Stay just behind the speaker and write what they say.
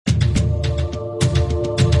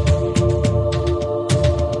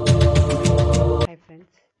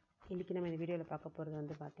இன்றைக்கி நம்ம இந்த வீடியோவில் பார்க்க போகிறது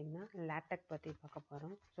வந்து பார்த்திங்கன்னா LaTex பற்றி பார்க்க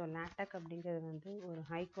போகிறோம். ஸோ LaTex அப்படிங்கிறது வந்து ஒரு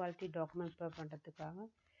ஹை குவாலிட்டி டாக்குமெண்ட் ப்ரிப்பேர் பண்ணுறதுக்காக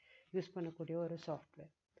யூஸ் பண்ணக்கூடிய ஒரு சாஃப்ட்வேர்.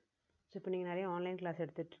 ஸோ இப்போ நீங்கள் நிறைய ஆன்லைன் கிளாஸ்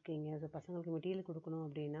எடுத்துகிட்ருக்கீங்க. ஸோ பசங்களுக்கு மெட்டீரியல் கொடுக்கணும்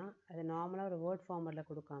அப்படின்னா அது நார்மலாக ஒரு வேர்ட் ஃபார்மேட்டில்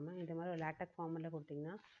கொடுக்காம இந்த மாதிரி ஒரு LaTex ஃபார்மேட்டில்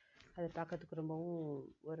கொடுத்திங்கன்னா அது பார்க்கறதுக்கு ரொம்பவும்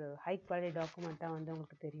ஒரு ஹை குவாலிட்டி டாக்குமெண்ட்டாக வந்து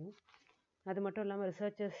உங்களுக்கு தெரியும். அது மட்டும் இல்லாமல்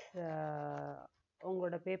ரிசர்ச்சர்ஸ்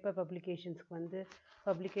உங்களோட பேப்பர் பப்ளிகேஷன்ஸ்க்கு வந்து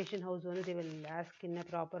பப்ளிகேஷன் ஹவுஸ் வந்து they will ask in a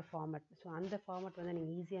proper format. So அந்த ஃபார்மேட் வந்து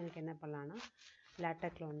நீங்கள் ஈஸியாக எனக்கு என்ன பண்ணலான்னா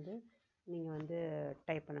LaTexல வந்து நீங்கள் வந்து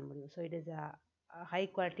டைப் பண்ண முடியும். So it is a high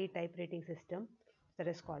quality type writing system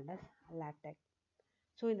that is called as LaTex.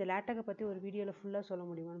 So இந்த LaTex பற்றி ஒரு வீடியோவில் ஃபுல்லாக சொல்ல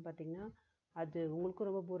முடியுமான்னு பார்த்தீங்கன்னா அது உங்களுக்கும்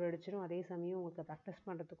ரொம்ப போர் அடிச்சிடும். அதே சமயம் உங்களுக்கு ப்ராக்டிஸ்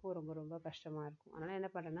பண்ணுறதுக்கும் ரொம்ப ரொம்ப கஷ்டமாக இருக்கும். அதனால்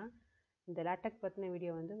என்ன பண்ணுறேன்னா இந்த LaTex பற்றின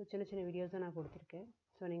வீடியோ வந்து சின்ன சின்ன வீடியோஸ் தான் நான் கொடுத்துருக்கேன்.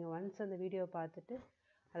 ஸோ நீங்கள் ஒன்ஸ் அந்த வீடியோவை பார்த்துட்டு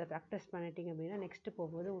அதை ப்ராக்டிஸ் பண்ணிட்டீங்க அப்படின்னா நெக்ஸ்ட்டு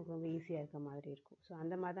போகும்போது உங்களுக்கு ரொம்ப ஈஸியாக இருக்க மாதிரி இருக்கும். ஸோ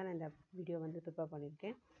அந்த மாதிரி தான் நான் இந்த வீடியோ வந்து ப்ரிப்பேர்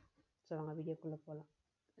பண்ணியிருக்கேன். ஸோ அவங்க வீடியோக்குள்ளே போகலாம்.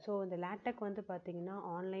 ஸோ இந்த LaTex வந்து பார்த்திங்கன்னா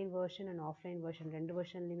online version and offline version 2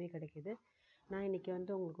 வெர்ஷன்லேயுமே கிடைக்கிது. நான் இன்றைக்கி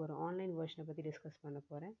வந்து உங்களுக்கு ஒரு ஆன்லைன் வெர்ஷனை பற்றி டிஸ்கஸ் பண்ண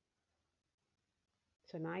போகிறேன்.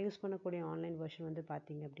 ஸோ நான் யூஸ் பண்ணக்கூடிய ஆன்லைன் வெர்ஷன் வந்து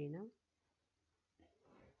பார்த்திங்க அப்படின்னா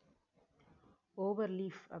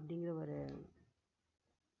ஓவர்லீஃப் அப்படிங்கிற ஒரு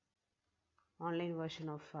online version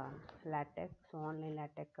of LaTex. So online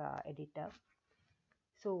LaTex editor.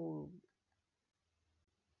 So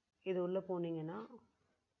இது உள்ளே போனீங்கன்னா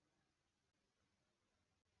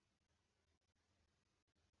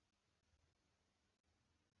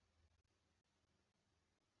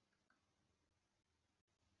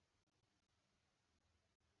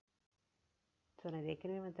ஸோ நான்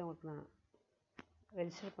ஏற்கனவே வந்து உங்களுக்கு நான்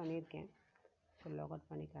ரெஜிஸ்டர் பண்ணியிருக்கேன். ஸோ லாக் அவுட்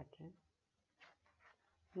பண்ணி காட்டுறேன்.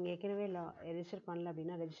 நீங்கள் ஏற்கனவே ரெஜிஸ்டர் பண்ணல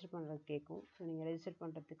அப்படின்னா ரெஜிஸ்டர் பண்ணுறது கேட்கும். ஸோ நீங்கள் ரெஜிஸ்டர்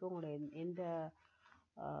பண்ணுறதுக்கு உங்களோட எந்த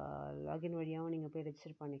லாகின் வழியாகவும் நீங்கள் போய்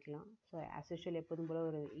ரெஜிஸ்டர் பண்ணிக்கலாம். ஸோ ஆஸ் யூஷுவல் எப்போதும் போல்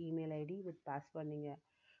ஒரு இமெயில் ஐடி வித் பாஸ்வேர்ட் நீங்கள்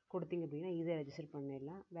கொடுத்தீங்க அப்படின்னா ஈஸியாக ரெஜிஸ்டர்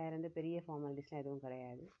பண்ணிடலாம். வேறு எந்த பெரிய ஃபார்மாலிட்டிஸ்லாம் எதுவும்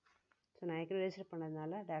கிடையாது. ஸோ நான் ஏற்கனவே ரெஜிஸ்டர்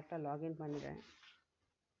பண்ணதுனால டேரெக்டாக லாகின் பண்ணிடுறேன்.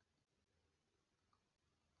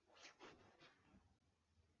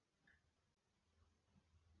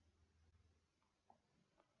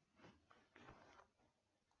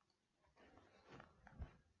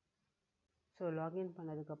 ஸோ லாகின்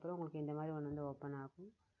பண்ணதுக்கப்புறம் உங்களுக்கு இந்த மாதிரி ஒன்று வந்து ஓப்பன் ஆகும்.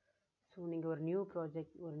 ஸோ நீங்கள் ஒரு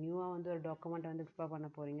நியூவாக வந்து ஒரு டாக்குமெண்ட் வந்து ப்ரிப்பேர் பண்ண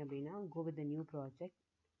போகிறீங்க அப்படின்னா go with the new project.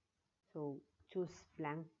 So choose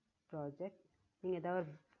blank project. நீங்கள்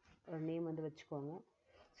ஏதாவது ஒரு நேம் வந்து வச்சுக்கோங்க.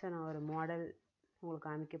 ஸோ நான் ஒரு மாடல் உங்களுக்கு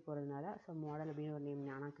காமிக்க போகிறதுனால ஸோ மாடல் அப்படின்னு ஒரு நேம்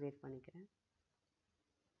நானாக க்ரியேட் பண்ணிக்கிறேன்.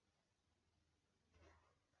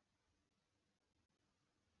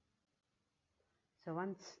 ஸோ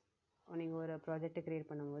ஒன்ஸ் நீங்கள் ஒரு ப்ராஜெக்டை க்ரியேட்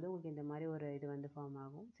பண்ணும்போது உங்களுக்கு இந்த மாதிரி ஒரு இது வந்து ஃபார்ம்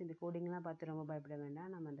ஆகும். ஸோ இந்த கோடிங்லாம் பார்த்து ரொம்ப பயப்பட வேண்டாம்.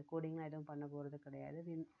 நம்ம அந்த கோடிங்லாம் எதுவும் பண்ண போகிறது கிடையாது.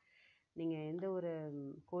 நீங்கள் எந்த ஒரு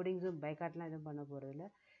கோடிங்ஸும் பைக்காட்லாம் எதுவும் பண்ண போகிறதில்ல.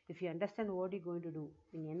 If you understand what you going to two,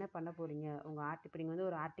 நீங்கள் என்ன பண்ண போகிறீங்க உங்கள் இப்போ நீங்கள் வந்து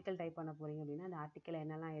ஒரு ஆர்டிக்கல் டைப் பண்ண போகிறீங்க அப்படின்னா அந்த ஆர்டிக்கல்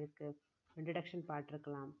என்னெல்லாம் இருக்குது, இன்ட்ரடக்ஷன் பார்ட்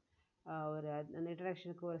இருக்கலாம், ஒரு அந்த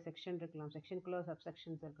இன்ட்ரடக்ஷனுக்கு ஒரு செக்ஷன் இருக்கலாம், செக்ஷனுக்குள்ளே ஒரு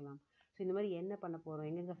சப்செக்ஷன்ஸ் இருக்கலாம். ஸோ இந்த மாதிரி என்ன பண்ண போகிறோம்,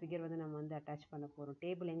 எங்கெங்கே ஃபிகர் வந்து நம்ம வந்து அட்டாச் பண்ண போகிறோம்,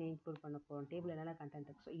 டேபிள் எங்கே இன்க்ளூட் பண்ண போகிறோம், டேபிள் என்னெல்லாம் கண்டென்ட்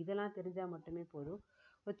இருக்குது. ஸோ இதெல்லாம் தெரிஞ்சால் மட்டுமே போதும்.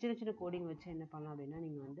 ஒரு சின்ன சின்ன கோடிங் வச்சு என்ன பண்ணலாம் அப்படின்னா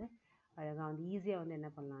நீங்கள் வந்து அழகாக வந்து ஈஸியாக வந்து என்ன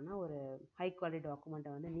பண்ணலான்னா ஒரு ஹை குவாலிட்டி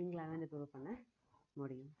டாக்குமெண்ட்டை வந்து நீங்களாகவே வந்து ப்ரிப்பேர் பண்ண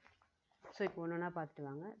முடியும். ஸோ இப்போ ஒன்று ஒன்றா பார்த்துட்டு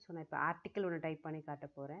வாங்க. ஸோ நான் இப்போ ஆர்டிக்கல் ஒன்று டைப் பண்ணி காட்ட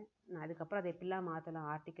போகிறேன். நான் அதுக்கப்புறம் அதை எப்படிலாம் மாற்றலாம்,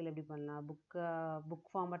 ஆர்டிக்கல் எப்படி பண்ணலாம், புக்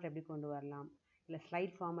ஃபார்மேட்டில் எப்படி கொண்டு வரலாம், இல்லை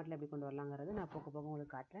ஸ்லைட் ஃபார்மேட்டில் எப்படி கொண்டு வரலாங்கிறது நான் போக போக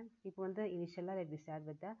உங்களுக்கு காட்டுறேன். இப்போ வந்து இனிஷியலாக let we start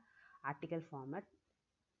with the article format.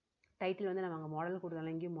 Title வந்து நம்ம அங்கே மாடல்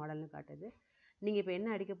கொடுத்தாலும் எங்கேயும் மாடல்னு காட்டுது. நீங்கள் இப்போ என்ன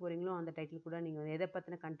அடிக்க போகிறீங்களோ அந்த டைட்டில் கூட நீங்கள் வந்து எதை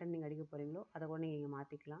பற்றின கண்டென்ட் நீங்கள் அடிக்க போகிறீங்களோ அதை கூட நீங்கள் இங்கே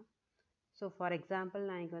மாற்றிக்கலாம். ஸோ ஃபார் எக்ஸாம்பிள்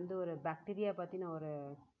நான் இங்கே வந்து ஒரு பாக்டீரியா பற்றி நான் ஒரு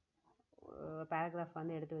பேராகிராஃப்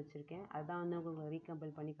வந்து எடுத்து வச்சுருக்கேன். அதுதான் வந்து உங்களுக்கு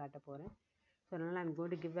ரீகம்பைல் பண்ணி காட்ட போகிறேன். ஸோ அதனால் I'm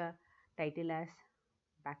going to give a title as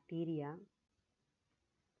bacteria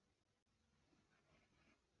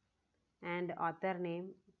and author name.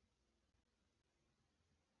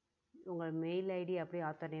 உங்கள் மெயில் ஐடி அப்படியே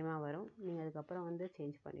ஆத்தர் நேமாக வரும். நீங்கள் அதுக்கப்புறம் வந்து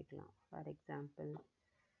சேஞ்ச் பண்ணிக்கலாம். ஃபார் எக்ஸாம்பிள்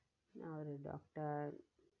நான் ஒரு டாக்டர்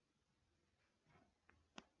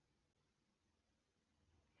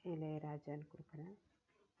இளையராஜான்னு கொடுக்குறேன்.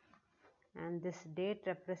 அண்ட் திஸ்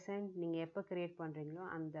டேட் ரெப்ரசன்ட் நீங்கள் எப்போ க்ரியேட் பண்ணுறீங்களோ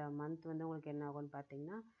அந்த மந்த் வந்து உங்களுக்கு என்ன ஆகும்னு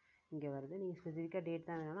பார்த்தீங்கன்னா இங்கே வருது. நீங்கள் ஸ்பெசிஃபிக்காக டேட்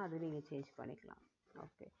தான் வேணாலும் அது நீங்கள் சேஞ்ச் பண்ணிக்கலாம்.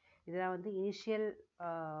 ஓகே, இதெல்லாம் வந்து இனிஷியல்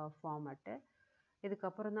ஃபார்மேட்டு.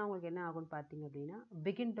 இதுக்கப்புறம் தான் உங்களுக்கு என்ன ஆகும்னு பார்த்தீங்க அப்படின்னா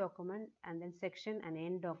begin document and then section and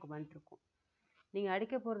end document இருக்கும். நீங்கள்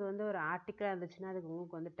அடிக்க போகிறது வந்து ஒரு ஆர்டிக்கலாக இருந்துச்சுன்னா அதுக்கு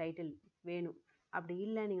உங்களுக்கு வந்து டைட்டில் வேணும். அப்படி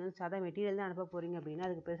இல்லை நீங்கள் வந்து சாதா மெட்டீரியல் தான் அனுப்ப போகிறீங்க அப்படின்னா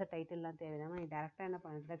அதுக்கு பெருசாக டைட்டில்லாம் தேவையில்லாமல் நீங்கள் டேரெக்டாக என்ன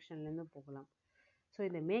பண்ண இன்ட்ரடக்ஷன்லேருந்து போகலாம். ஸோ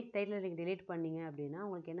இந்த மேக் டைட்டில் நீங்கள் delete பண்ணீங்க அப்படின்னா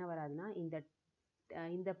உங்களுக்கு என்ன வராதுன்னா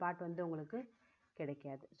இந்த பார்ட் வந்து உங்களுக்கு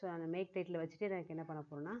கிடைக்காது. ஸோ அந்த மேக் டைட்டில் வச்சுட்டு எனக்கு என்ன பண்ண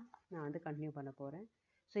போகிறேன்னா நான் வந்து கண்டினியூ பண்ண போகிறேன்.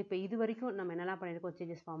 ஸோ இப்போ இது வரைக்கும் நம்ம என்னெல்லாம் பண்ணியிருக்கோம்,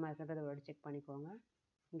 சேஞ்சஸ் ஃபார்மாக இருக்குன்றதை ஒரு செக் பண்ணிக்கோங்க.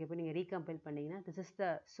 இங்கே போய் நீங்கள் ரீகம்பைல் பண்ணிங்கன்னா this is the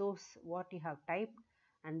source what you have type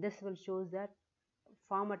and this will shows that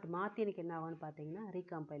format மாற்றி எனக்கு என்ன ஆகும்னு பார்த்தீங்கன்னா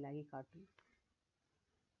ரீகம்பைல் ஆகி காட்டும்.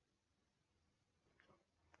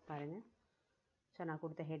 பாருங்கள். ஸோ நான்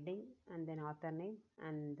கொடுத்த heading and then author name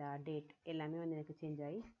and date எல்லாமே வந்து எனக்கு சேஞ்ச்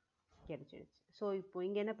ஆகி கிடச்சிடுச்சு. ஸோ இப்போ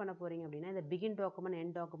இங்கே என்ன பண்ண போகிறீங்க அப்படின்னா இந்த பிகின் டாக்குமெண்ட்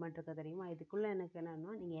எண்ட் டாக்குமெண்ட் இருக்க தெரியுமா, இதுக்குள்ளே எனக்கு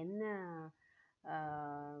என்னென்னா நீங்கள் என்ன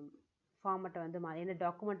ஃபார்மெட்டை வந்து என்ன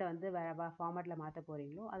டாக்குமெண்ட்டை வந்து வேறு ஃபார்மெட்டில் மாற்ற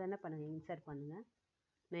போகிறீங்களோ அதை என்ன பண்ணுங்கள், இன்சர்ட் பண்ணுங்கள்.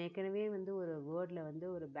 நான் ஏற்கனவே வந்து ஒரு வேர்டில் வந்து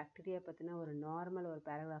ஒரு பாக்டீரியா பற்றின ஒரு நார்மல் ஒரு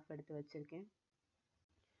பேராகிராஃப் எடுத்து வச்சுருக்கேன்.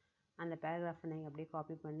 அந்த பேராகிராஃபை நீங்கள் அப்படியே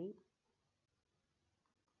காப்பி பண்ணி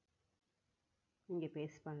இங்கே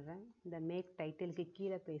பேஸ்ட் பண்ணுறேன். இந்த மேக் டைட்டிலுக்கு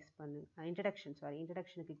கீழே பேஸ்ட் பண்ணுங்க,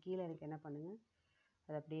 இன்ட்ரடக்ஷனுக்கு கீழே எனக்கு என்ன பண்ணுங்கள்,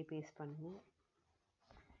 அதை அப்படியே பேஸ்ட் பண்ணுங்கள்.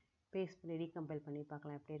 பேஸ்ட் பண்ணி ரீகம்பைல் பண்ணி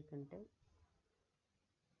பார்க்கலாம் எப்படி இருக்குன்ட்டு.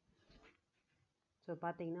 ஸோ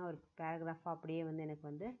பார்த்தீங்கன்னா ஒரு பேராகிராஃபாக அப்படியே வந்து எனக்கு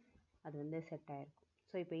வந்து அது வந்து செட் ஆகிருக்கும்.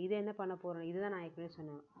 ஸோ இப்போ இதை என்ன பண்ண போகிறோம், இதுதான் நான் ஏற்கனவே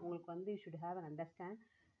சொன்னேன் உங்களுக்கு வந்து you should have an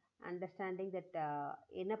understanding that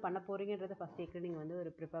என்ன பண்ண போகிறீங்கன்றதை ஃபஸ்ட் ஏற்கனவே நீங்கள் வந்து ஒரு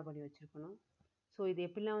ப்ரிப்பேர் பண்ணி வச்சுருக்கணும். ஸோ இது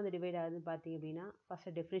எப்படிலாம் வந்து டிவைட் ஆகுதுன்னு பார்த்தீங்க அப்படின்னா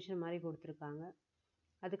ஃபஸ்ட்டு டெஃபினிஷன் மாதிரி கொடுத்துருக்காங்க.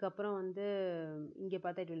 அதுக்கப்புறம் வந்து இங்கே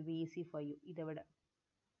பார்த்தா it will be easy for you இதை விட.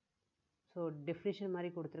 ஸோ டெஃபினிஷன் மாதிரி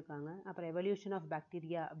கொடுத்துருக்காங்க. அப்புறம் எவல்யூஷன் ஆஃப்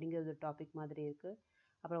பாக்டீரியா அப்படிங்கிறது ஒரு டாபிக் மாதிரி இருக்குது.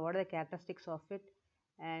 அப்புறம் what are the characteristics of it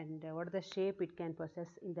and what are the shape it can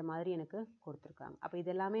process, இந்த மாதிரி எனக்கு கொடுத்துருக்காங்க. அப்போ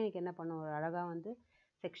இதெல்லாமே எனக்கு என்ன பண்ணும், ஒரு அழகாக வந்து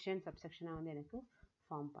செக்ஷன் சப்செக்ஷனாக வந்து எனக்கு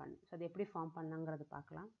ஃபார்ம் பண்ணும். ஸோ அது எப்படி ஃபார்ம் பண்ணாங்கிறத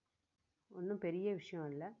பார்க்கலாம். ஒன்றும் பெரிய விஷயம்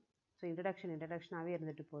இல்லை. ஸோ இன்ட்ரடக்ஷனாகவே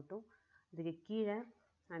இருந்துட்டு போட்டும். இதுக்கு கீழே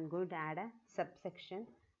I'm going to add a subsection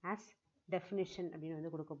as definition அப்படின்னு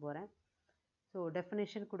வந்து கொடுக்க போகிறேன். ஸோ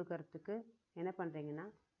டெஃபினிஷன் கொடுக்கறதுக்கு என்ன பண்ணுறீங்கன்னா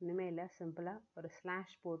இனிமேல் இல்லை, சிம்பிளாக ஒரு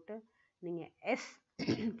ஸ்லாஷ் போட்டு நீங்கள் எஸ்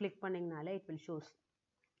கிளிக் பண்ணிங்கனாலே இட் வில் ஷோஸ்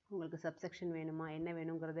உங்களுக்கு சப்செக்ஷன் வேணுமா என்ன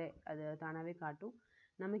வேணுங்கிறத அது தானாகவே காட்டும்.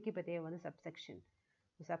 நமக்கு இப்போ தேவை வந்து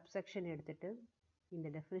சப்செக்ஷன் எடுத்துகிட்டு இந்த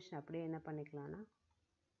டெஃபினிஷன் அப்படியே என்ன பண்ணிக்கலாம்னா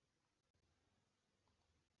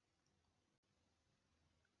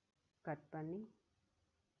கட் பண்ணி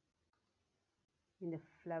இந்த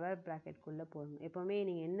ஃப்ளவர் ப்ராக்கெட்குள்ளே போடணும். எப்போவுமே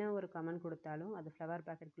நீங்கள் என்ன ஒரு கமெண்ட் கொடுத்தாலும் அது ஃப்ளவர்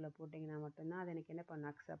ப்ராக்கெட்குள்ளே போட்டிங்கன்னா மட்டும்தான் அது எனக்கு என்ன பண்ண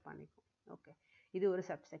அக்செப்ட் பண்ணிக்கும். ஓகே, இது ஒரு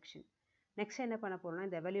சப்செக்ஷன். நெக்ஸ்ட் என்ன பண்ண போகிறோம்னா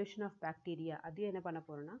இந்த எவல்யூஷன் ஆஃப் பாக்டீரியா அதையும் என்ன பண்ண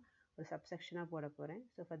போகிறோன்னா ஒரு சப்செக்ஷனாக போட போகிறேன்.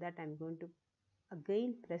 So for that I'm going to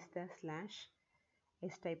again press the slash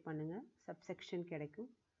S type பண்ணுங்கள், சப்செக்ஷன் கிடைக்கும்.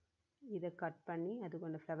 இதை கட் பண்ணி அது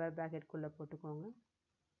கொஞ்சம் ஃப்ளவர் ப்ராக்கெட்குள்ளே போட்டுக்கோங்க.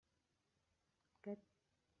 Cut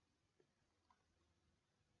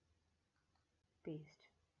paste.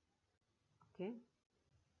 Okay,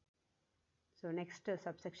 so next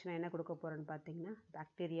சப்செக்ஷனை என்ன கொடுக்க போகிறேன்னு பார்த்தீங்கன்னா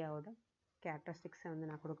பாக்டீரியாவோட கேரக்டரிஸ்டிக்ஸை வந்து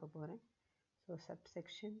நான் கொடுக்க போகிறேன். So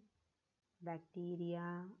subsection bacteria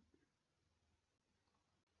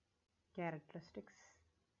characteristics.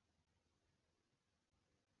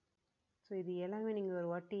 So இது எல்லாமே நீங்கள் ஒரு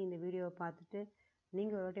வாட்டி இந்த வீடியோவை பார்த்துட்டு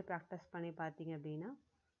நீங்கள் ஒரு வாட்டி ப்ராக்டிஸ் பண்ணி பார்த்தீங்க அப்படின்னா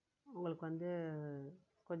உங்களுக்கு வந்து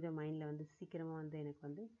கொஞ்சம் மைண்டில் வந்து சீக்கிரமாக வந்து எனக்கு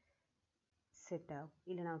வந்து செட் ஆகும்.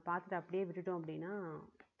 இல்லை நம்ம பார்த்துட்டு அப்படியே விட்டுட்டோம் அப்படின்னா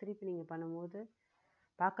திருப்பி நீங்கள் பண்ணும்போது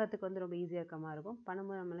பார்க்கறதுக்கு வந்து ரொம்ப ஈஸியாக இருக்க மாதிரி இருக்கும்,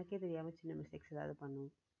 பண்ணும்போது நம்மளுக்கே தெரியாமல் சின்ன மிஸ்டேக்ஸ் ஏதாவது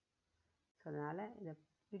பண்ணுவோம். ஸோ அதனால் இந்த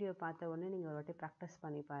வீடியோ பார்த்த உடனே நீங்கள் ஒரு வாட்டி ப்ராக்டிஸ்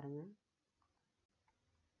பண்ணி பாருங்கள்.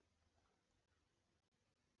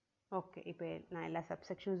 ஓகே, இப்போ நான் எல்லா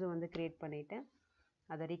சப்செக்ஷன்ஸும் வந்து க்ரியேட் பண்ணிவிட்டேன்.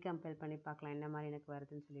 அதை ரீகம்பைல் பண்ணி பார்க்கலாம் என்ன மாதிரி எனக்கு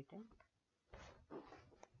வருதுன்னு சொல்லிட்டு.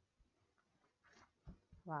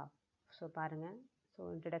 வா, ஸோ பாருங்கள். ஸோ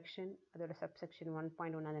இன்ட்ரடக்ஷன் அதோட சப்செக்ஷன்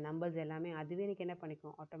 1.1 அந்த நம்பர்ஸ் எல்லாமே அதுவே எனக்கு என்ன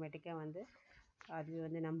பண்ணிக்கும், ஆட்டோமேட்டிக்காக வந்து அதுவே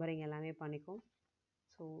வந்து நம்பரிங் எல்லாமே பண்ணிக்கும்.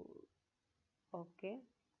 ஸோ ஓகே,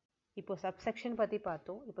 இப்போ சப்செக்ஷன் பற்றி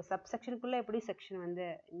பார்த்தோம். இப்போ சப்செக்ஷனுக்குள்ளே எப்படி செக்ஷன் வந்து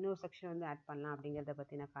இன்னொரு செக்ஷன் வந்து ஆட் பண்ணலாம் அப்படிங்கிறத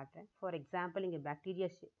பற்றி நான் காட்டுறேன். ஃபார் எக்ஸாம்பிள் இங்கே பாக்டீரியா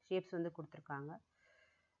ஷேப்ஸ் வந்து கொடுத்துருக்காங்க.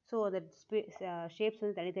 ஸோ அந்த ஷேப்ஸ்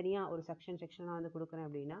வந்து தனித்தனியாக ஒரு செக்ஷனாக வந்து கொடுக்குறேன்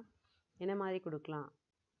அப்படின்னா என்ன மாதிரி கொடுக்கலாம்,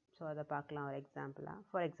 ஸோ அதை பார்க்கலாம் ஒரு எக்ஸாம்பிளாக.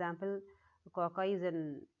 For example coca is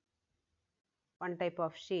one type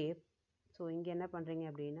of shape. So இங்கே என்ன பண்ணுறீங்க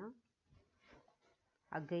அப்படின்னா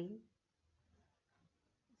அகைன்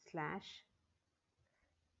ஸ்லாஷ்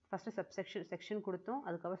ஃபஸ்ட்டு செக்ஷன் கொடுத்தோம்,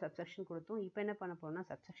 அதுக்கப்புறம் சப்செக்ஷன் கொடுத்தோம். இப்போ என்ன பண்ண போகிறோம்னா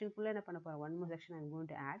சப்செக்ஷனுக்குள்ளே என்ன பண்ண போகிறோம், one more section I'm going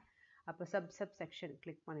to add. அப்போ சப்செக்ஷன்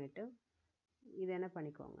கிளிக் பண்ணிவிட்டு இதை என்ன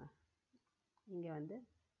பண்ணிக்கோங்க, இங்கே வந்து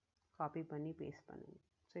காப்பி பண்ணி பேஸ்ட் பண்ணுங்க.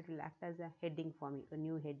 So it will act as a heading for me, ஒரு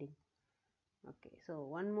new heading. Okay, so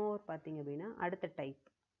one more பார்த்தீங்க அப்படின்னா அடுத்த type.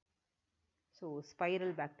 So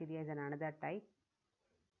spiral bacteria is another type.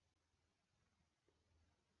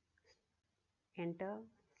 Enter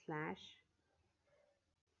 /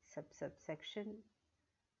 subsection,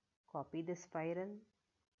 copy the spiral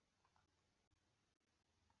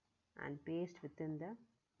and paste within the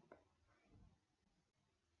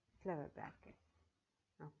flower bracket.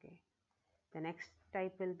 Okay. The next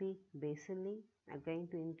type will be bacilli. Again,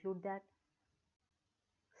 to include that,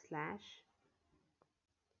 /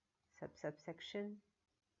 subsection,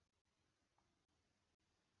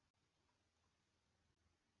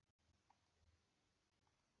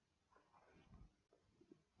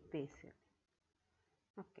 basil.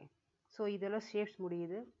 Okay. So இதெல்லாம் shapes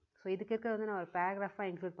முடியுது. So இதுக்கு இருக்க வந்து நான் ஒரு பேராகிராஃபாக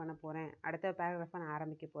include பண்ண போகிறேன், அடுத்த பேராகிராஃபாக நான்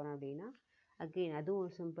ஆரம்பிக்க போகிறேன் அப்படின்னா அகெயின் அதுவும்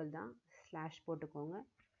ஒரு சிம்பிள் தான். / போட்டுக்கோங்க.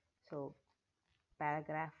 ஸோ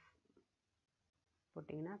பேராகிராஃப்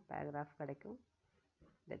போட்டிங்கன்னா பேராகிராஃப் கிடைக்கும்.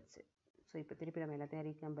 That's it. ஸோ இப்போ திருப்பி நம்ம எல்லாத்தையும்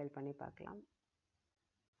ரீகம்பைல் பண்ணி பார்க்கலாம்.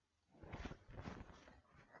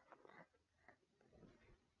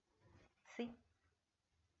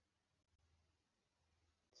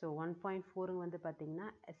 ஸோ 1.4 வந்து பார்த்திங்கன்னா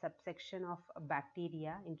சப்செக்ஷன் ஆஃப்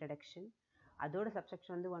பாக்டீரியா இன்ட்ரடக்ஷன். அதோட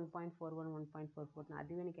சப்செக்ஷன் வந்து 1.41 1.44.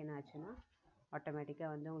 அதுவே எனக்கு என்ன ஆச்சுன்னா ஆட்டோமேட்டிக்காக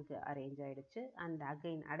வந்து உங்களுக்கு அரேஞ்ச் ஆகிடுச்சு. அண்ட்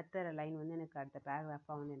அகைன் அடுத்த லைன் வந்து எனக்கு அடுத்த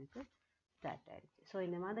பேராகிராஃபாக வந்து எனக்கு ஸ்டார்ட் ஆகிடுச்சு. ஸோ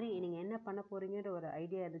இந்த மாதிரி நீங்கள் என்ன பண்ண போகிறீங்கன்ற ஒரு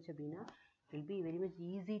ஐடியா இருந்துச்சு அப்படின்னா will be very much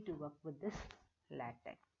easy to work with this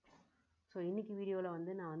LaTex. So இன்றைக்கி வீடியோவில்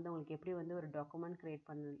வந்து நான் வந்து உங்களுக்கு எப்படி வந்து ஒரு டாக்குமெண்ட்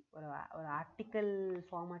க்ரியேட் ஒரு ஆர்டிக்கல்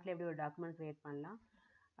ஃபார்மேட்டில் எப்படி ஒரு டாக்குமெண்ட் க்ரியேட் பண்ணலாம்,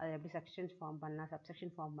 அது எப்படி செக்ஷன்ஸ் ஃபார்ம் பண்ணலாம்,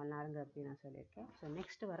 சப்செக்ஷன் ஃபார்ம் பண்ணலாங்க அப்படி நான் சொல்லியிருக்கேன். ஸோ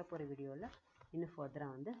நெக்ஸ்ட்டு வரப்போகிற வீடியோவில் இன்னும்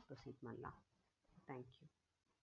ஃபர்தராக வந்து ப்ரொசீட் பண்ணலாம். தேங்க்யூ.